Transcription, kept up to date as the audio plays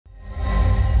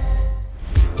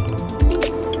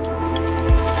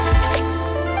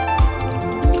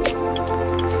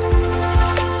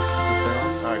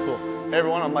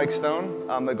I'm Mike Stone.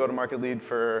 I'm the go-to-market lead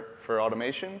for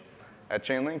automation at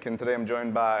Chainlink, and today I'm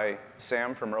joined by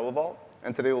Sam from Robo Vault.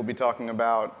 And today we'll be talking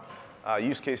about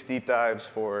use case deep dives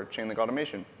for Chainlink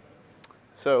automation.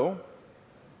 So,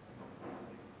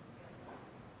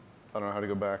 I don't know how to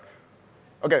go back.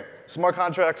 OK, smart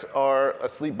contracts are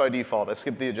asleep by default. I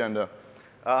skipped the agenda,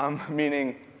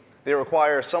 meaning they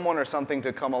require someone or something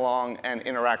to come along and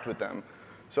interact with them.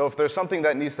 So if there's something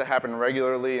that needs to happen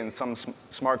regularly in some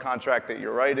smart contract that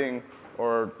you're writing,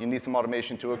 or you need some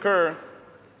automation to occur,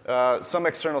 some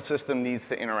external system needs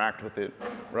to interact with it,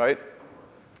 right?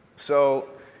 So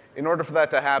in order for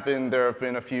that to happen, there have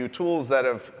been a few tools that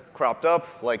have cropped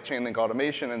up, like Chainlink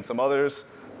Automation and some others,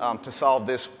 to solve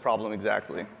this problem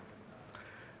exactly.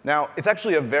 Now, it's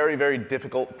actually a very, very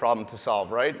difficult problem to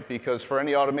solve, right? Because for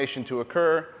any automation to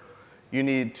occur, you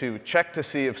need to check to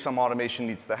see if some automation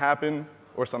needs to happen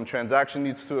or some transaction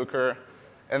needs to occur.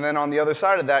 And then on the other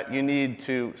side of that, you need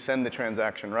to send the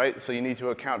transaction, right? So you need to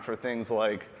account for things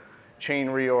like chain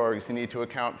reorgs. You need to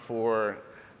account for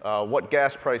what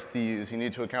gas price to use. You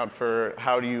need to account for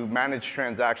how do you manage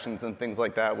transactions and things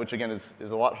like that, which, again, is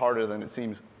a lot harder than it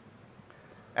seems.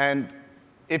 And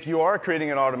if you are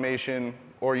creating an automation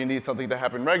or you need something to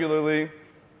happen regularly,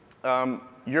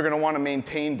 you're going to want to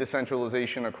maintain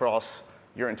decentralization across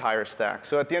your entire stack.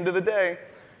 So at the end of the day,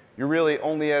 you're really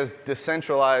only as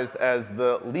decentralized as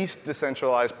the least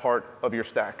decentralized part of your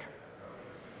stack.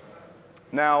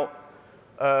 Now,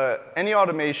 any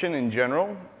automation in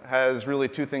general has really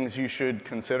two things you should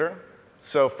consider.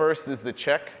 So first is the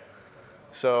check.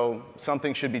 So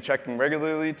something should be checking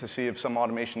regularly to see if some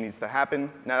automation needs to happen.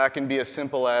 Now, that can be as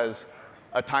simple as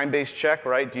a time-based check,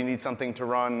 right? Do you need something to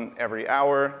run every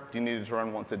hour? Do you need it to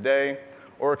run once a day?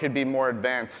 Or it could be more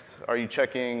advanced. Are you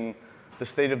checking the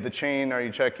state of the chain? Are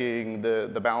you checking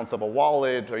the balance of a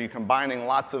wallet? Are you combining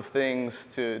lots of things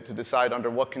to decide under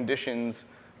what conditions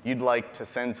you'd like to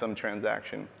send some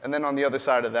transaction? And then on the other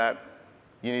side of that,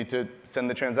 you need to send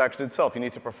the transaction itself. You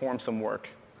need to perform some work.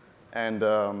 And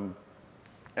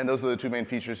those are the two main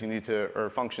features you need to, or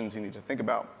functions you need to think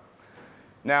about.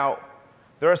 Now,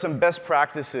 there are some best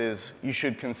practices you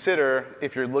should consider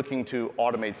if you're looking to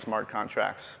automate smart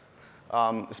contracts,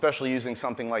 especially using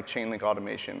something like Chainlink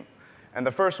Automation. And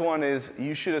the first one is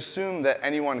you should assume that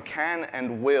anyone can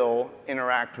and will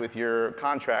interact with your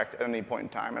contract at any point in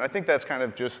time. And I think that's kind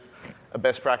of just a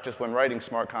best practice when writing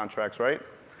smart contracts, right?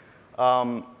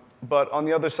 But on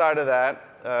the other side of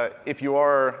that, if you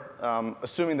are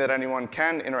assuming that anyone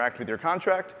can interact with your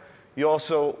contract, you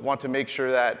also want to make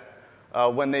sure that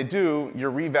when they do,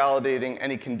 you're revalidating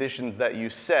any conditions that you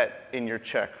set in your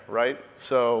check, right?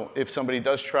 So if somebody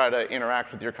does try to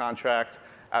interact with your contract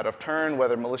out of turn,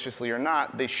 whether maliciously or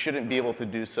not, they shouldn't be able to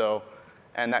do so,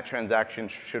 and that transaction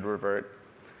should revert.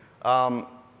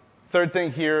 Third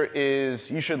thing here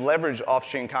is you should leverage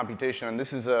off-chain computation, and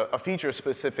this is a feature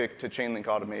specific to Chainlink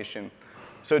Automation.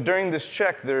 So during this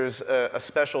check, there's a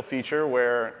special feature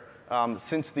where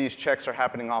since these checks are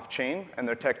happening off-chain and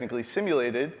they're technically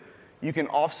simulated, you can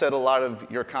offset a lot of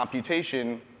your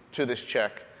computation to this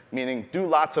check, meaning do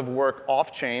lots of work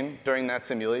off-chain during that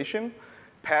simulation,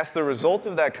 pass the result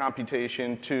of that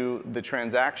computation to the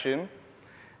transaction,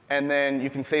 and then you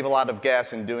can save a lot of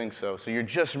gas in doing so. So you're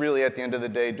just really, at the end of the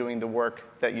day, doing the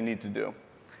work that you need to do.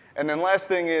 And then last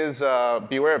thing is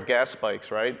beware of gas spikes,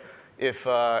 right? If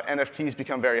NFTs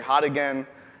become very hot again,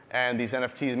 and these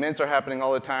NFT mints are happening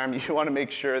all the time, you want to make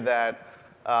sure that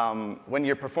when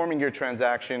you're performing your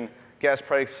transaction, gas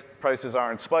prices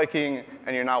aren't spiking,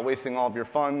 and you're not wasting all of your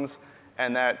funds,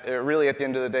 and that really, at the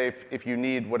end of the day, if you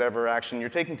need whatever action you're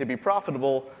taking to be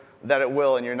profitable, that it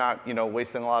will, and you're not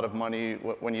wasting a lot of money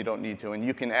when you don't need to. And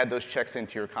you can add those checks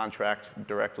into your contract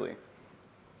directly.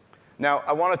 Now,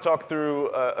 I want to talk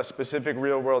through a specific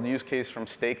real-world use case from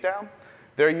StakeDAO.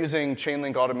 They're using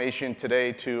Chainlink Automation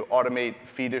today to automate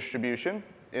fee distribution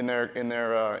in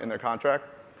their contract.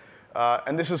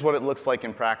 And this is what it looks like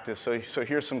in practice. So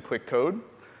here's some quick code.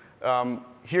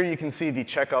 Here you can see the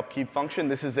check upkeep function.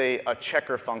 This is a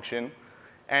checker function.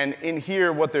 And in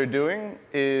here, what they're doing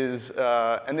is,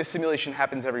 and this simulation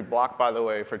happens every block, by the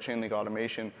way, for Chainlink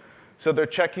Automation. So they're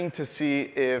checking to see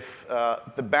if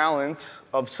the balance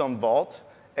of some vault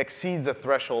exceeds a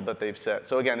threshold that they've set.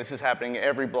 So again, this is happening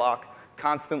every block,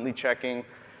 constantly checking.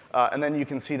 And then you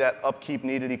can see that upkeep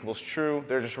needed equals true.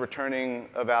 They're just returning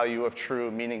a value of true,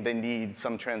 meaning they need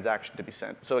some transaction to be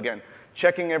sent. So again,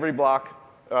 checking every block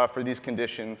for these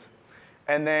conditions.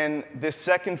 And then this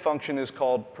second function is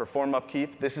called perform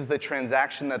upkeep. This is the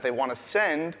transaction that they want to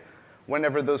send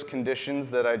whenever those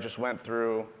conditions that I just went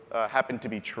through happen to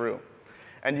be true.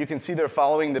 And you can see they're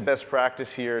following the best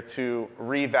practice here to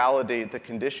revalidate the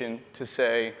condition to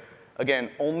say,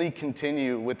 again, only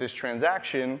continue with this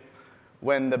transaction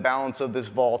when the balance of this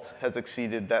vault has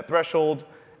exceeded that threshold,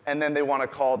 and then they want to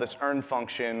call this earn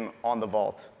function on the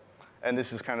vault. And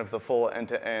this is kind of the full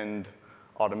end-to-end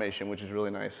automation, which is really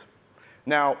nice.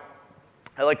 Now,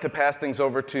 I'd like to pass things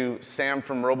over to Sam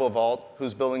from Robo Vault,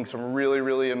 who's building some really,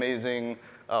 really amazing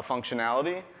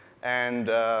functionality. And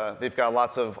they've got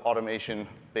lots of automation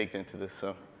baked into this.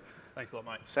 So, thanks a lot,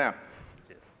 Mike. Sam.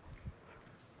 Cheers.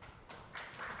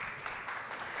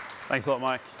 Thanks a lot,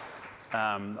 Mike.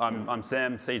 I'm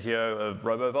Sam, CTO of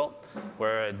Robo Vault.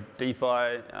 We're a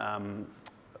DeFi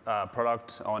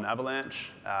product on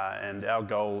Avalanche, and our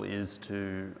goal is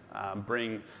to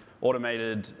bring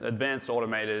advanced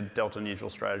automated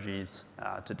delta-neutral strategies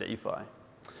to DeFi.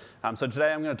 So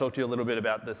today I'm going to talk to you a little bit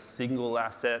about the single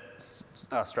asset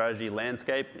strategy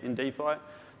landscape in DeFi,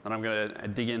 and I'm going to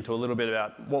dig into a little bit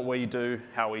about what we do,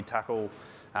 how we tackle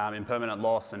impermanent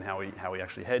loss, and how we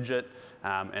actually hedge it,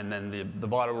 and then the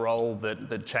vital role that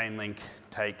Chainlink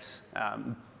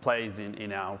plays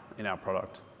in our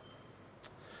product.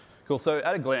 Cool. So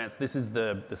at a glance, this is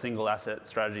the single asset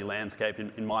strategy landscape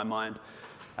in my mind.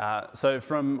 So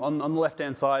on the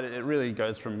left-hand side, it really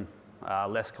goes from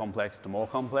less complex to more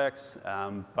complex,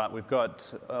 but we've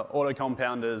got auto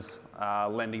compounders,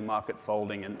 lending market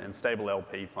folding, and stable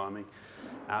LP farming.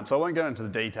 So I won't go into the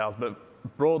details, but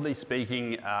broadly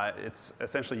speaking, it's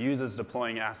essentially users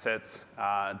deploying assets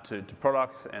to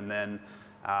products and then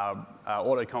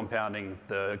auto compounding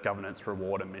the governance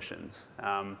reward emissions.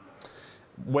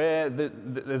 Where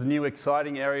there's a new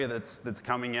exciting area that's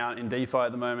coming out in DeFi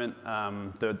at the moment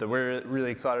that we're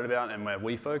really excited about and where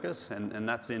we focus, and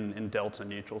that's in delta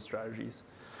neutral strategies.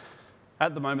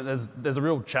 At the moment, there's a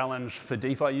real challenge for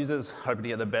DeFi users hoping to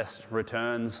get the best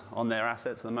returns on their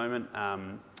assets at the moment,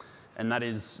 and that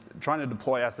is trying to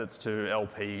deploy assets to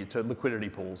LP, to liquidity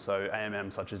pools, so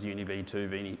AMM such as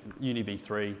UniV2,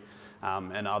 UniV3,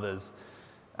 and others.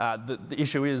 The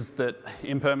issue is that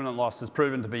impermanent loss has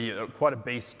proven to be quite a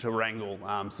beast to wrangle.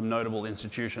 Some notable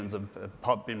institutions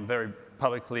have been very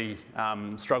publicly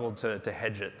struggled to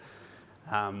hedge it.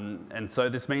 And so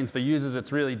this means for users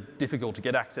it's really difficult to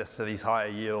get access to these higher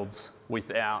yields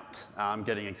without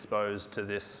getting exposed to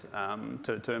this,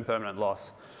 to impermanent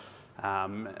loss.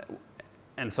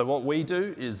 And so what we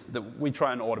do is that we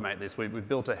try and automate this. We've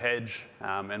built a hedge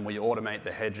and we automate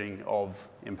the hedging of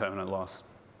impermanent loss.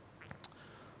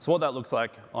 So what that looks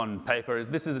like on paper is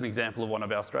this is an example of one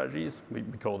of our strategies. We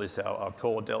call this our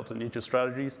core delta neutral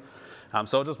strategies.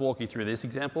 So I'll just walk you through this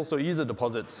example. So a user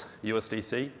deposits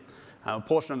USDC. A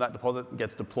portion of that deposit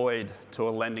gets deployed to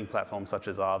a lending platform such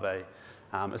as Aave.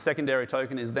 A secondary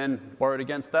token is then borrowed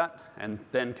against that and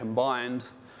then combined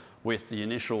with the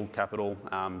initial capital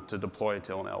to deploy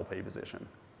to an LP position.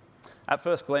 At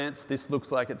first glance, this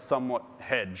looks like it's somewhat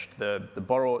hedged. The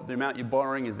amount you're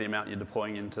borrowing is the amount you're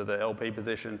deploying into the LP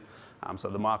position. So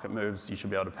the market moves, you should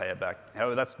be able to pay it back.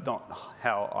 However, that's not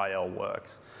how IL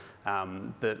works.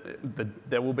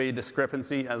 There will be a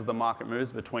discrepancy as the market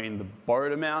moves between the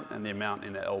borrowed amount and the amount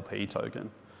in the LP token,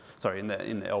 sorry, in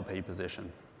the LP position.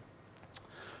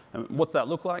 And what's that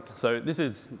look like? So this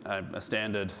is a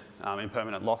standard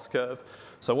impermanent loss curve.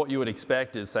 So what you would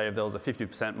expect is, say, if there was a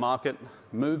 50% market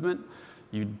movement,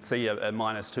 you'd see a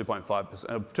minus 2.5%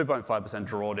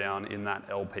 drawdown in that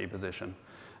LP position.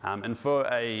 And for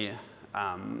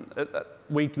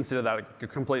we consider that a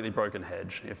completely broken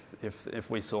hedge if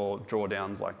we saw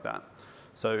drawdowns like that.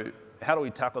 So how do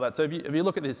we tackle that? So if you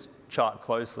look at this chart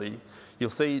closely, you'll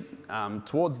see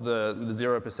towards the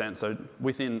 0%, so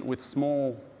with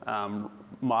small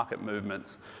market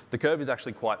movements, the curve is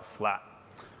actually quite flat.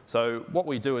 So what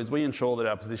we do is we ensure that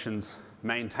our positions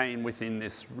maintain within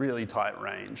this really tight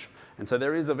range. And so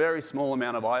there is a very small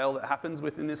amount of IL that happens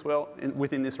within this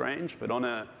range, but on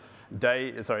an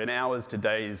hours to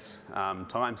days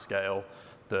time scale,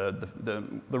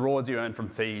 the rewards you earn from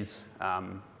fees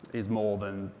is more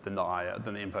than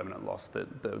the impermanent loss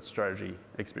that the strategy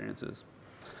experiences.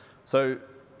 So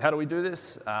how do we do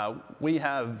this? We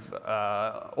have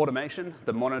automation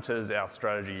that monitors our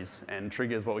strategies and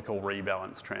triggers what we call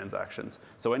rebalance transactions.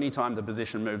 So anytime the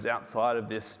position moves outside of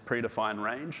this predefined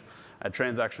range, a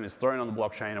transaction is thrown on the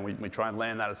blockchain and we try and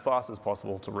land that as fast as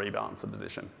possible to rebalance the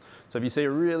position. So if you see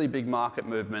a really big market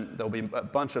movement, there'll be a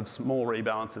bunch of small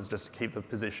rebalances just to keep the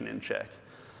position in check.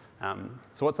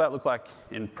 So what's that look like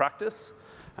in practice?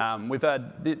 We've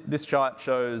had, this chart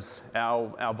shows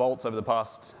our vaults over the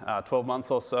past 12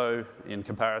 months or so in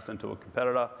comparison to a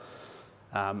competitor.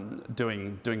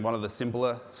 doing one of the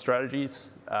simpler strategies.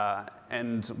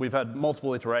 And we've had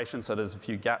multiple iterations, so there's a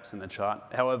few gaps in the chart.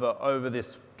 However, over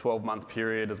this 12-month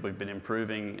period, as we've been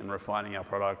improving and refining our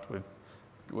product,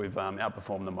 we've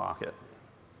outperformed the market.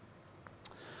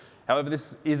 However,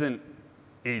 this isn't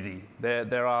easy.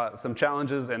 There are some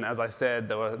challenges, and as I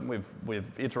said, we've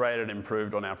iterated and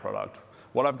improved on our product.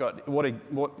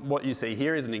 What you see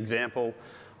here is an example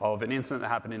of an incident that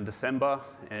happened in December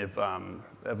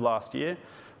of last year,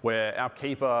 where our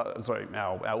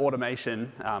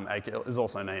automation, is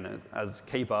also known as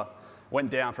Keeper, went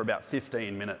down for about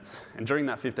 15 minutes. And during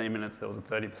that 15 minutes, there was a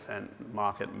 30%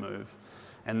 market move.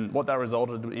 And what that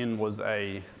resulted in was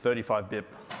a 35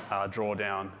 bip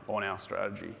drawdown on our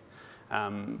strategy.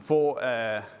 For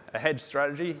a hedge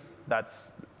strategy,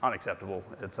 that's unacceptable.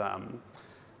 It's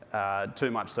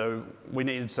too much. So we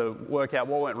needed to work out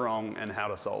what went wrong and how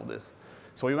to solve this.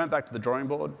 So we went back to the drawing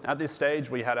board. At this stage,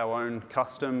 we had our own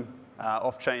custom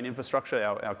off-chain infrastructure,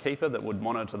 our Keeper, that would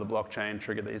monitor the blockchain,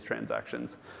 trigger these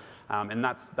transactions. And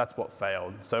that's what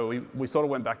failed. So we sort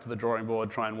of went back to the drawing board,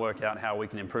 try and work out how we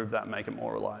can improve that and make it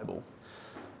more reliable.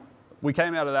 We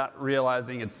came out of that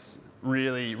realizing it's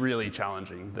really, really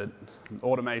challenging, that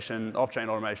off-chain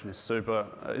automation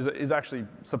is actually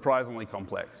surprisingly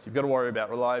complex. You've got to worry about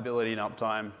reliability and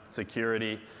uptime,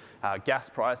 security, gas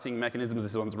pricing mechanisms.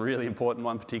 This one's a really important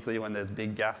one, particularly when there's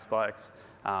big gas spikes,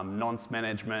 nonce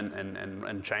management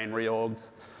and chain reorgs,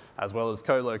 as well as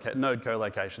node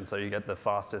co-location, so you get the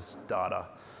fastest data.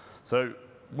 So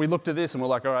we looked at this and we're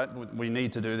like, all right, we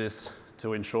need to do this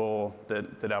to ensure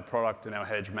that our product and our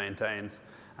hedge maintains.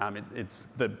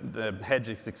 The hedge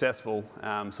is successful,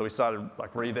 so we started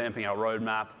revamping our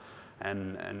roadmap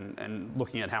and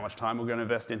looking at how much time we're going to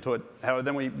invest into it. However,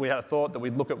 then we had a thought that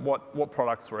we'd look at what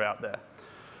products were out there.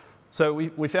 So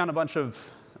we found a bunch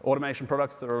of automation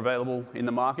products that are available in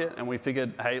the market, and we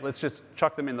figured, hey, let's just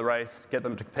chuck them in the race, get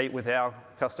them to compete with our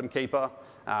custom Keeper.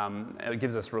 It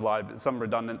gives us some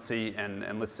redundancy,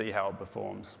 and let's see how it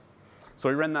performs. So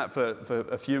we ran that for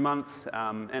a few months,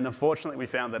 and unfortunately we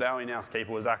found that our in-house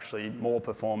Keeper was actually more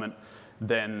performant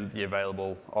than the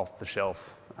available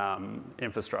off-the-shelf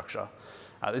infrastructure.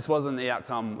 This wasn't the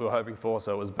outcome we were hoping for,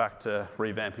 so it was back to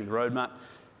revamping the roadmap.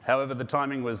 However, the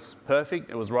timing was perfect.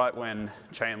 It was right when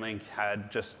Chainlink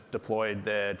had just deployed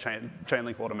their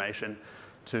Chainlink automation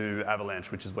to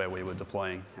Avalanche, which is where we were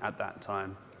deploying at that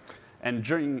time. And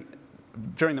during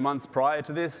the months prior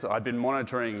to this, I'd been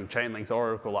monitoring Chainlink's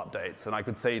Oracle updates, and I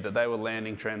could see that they were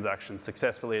landing transactions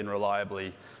successfully and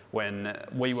reliably when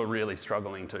we were really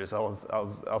struggling to. So I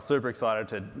was super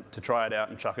excited to try it out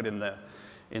and chuck it in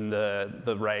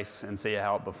the race and see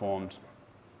how it performed.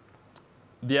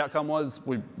 The outcome was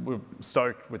we were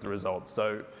stoked with the results.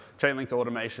 So Chainlink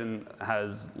automation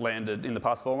has landed, in the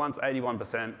past 4 months,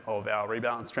 81% of our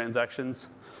rebalance transactions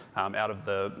out of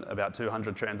the about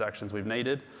 200 transactions we've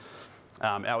needed.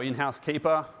 Our in-house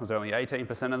Keeper was only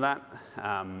 18% of that,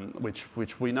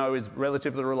 which we know is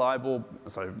relatively reliable.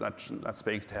 So that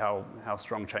speaks to how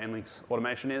strong Chainlink's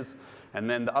automation is. And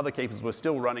then the other Keepers were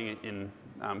still running in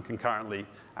concurrently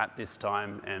at this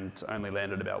time and only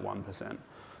landed about 1%.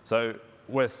 So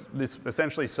this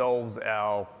essentially solves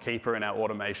our Keeper and our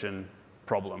automation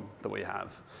problem that we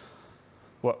have.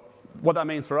 What that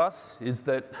means for us is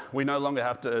that we no longer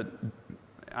have to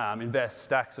invest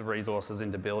stacks of resources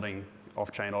into building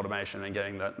off-chain automation and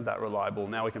getting that reliable.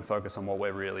 Now we can focus on what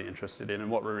we're really interested in and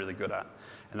what we're really good at,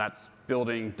 and that's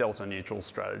building delta-neutral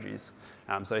strategies.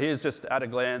 So here's just at a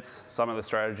glance some of the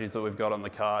strategies that we've got on the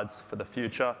cards for the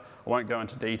future. I won't go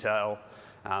into detail,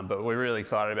 but we're really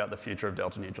excited about the future of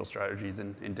delta-neutral strategies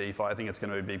in DeFi. I think it's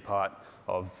going to be a big part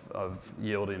of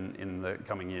yield in the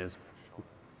coming years.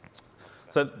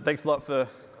 So thanks a lot for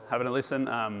having a listen.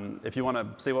 If you want to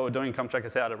see what we're doing, come check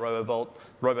us out at Robo Vault,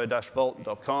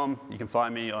 robo-vault.com. You can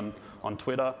find me on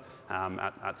Twitter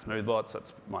at SmoothBot.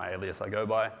 That's my alias I go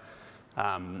by.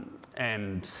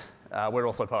 And we're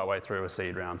also partway through a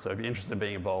seed round. So if you're interested in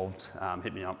being involved,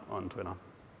 hit me up on Twitter.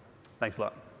 Thanks a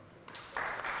lot.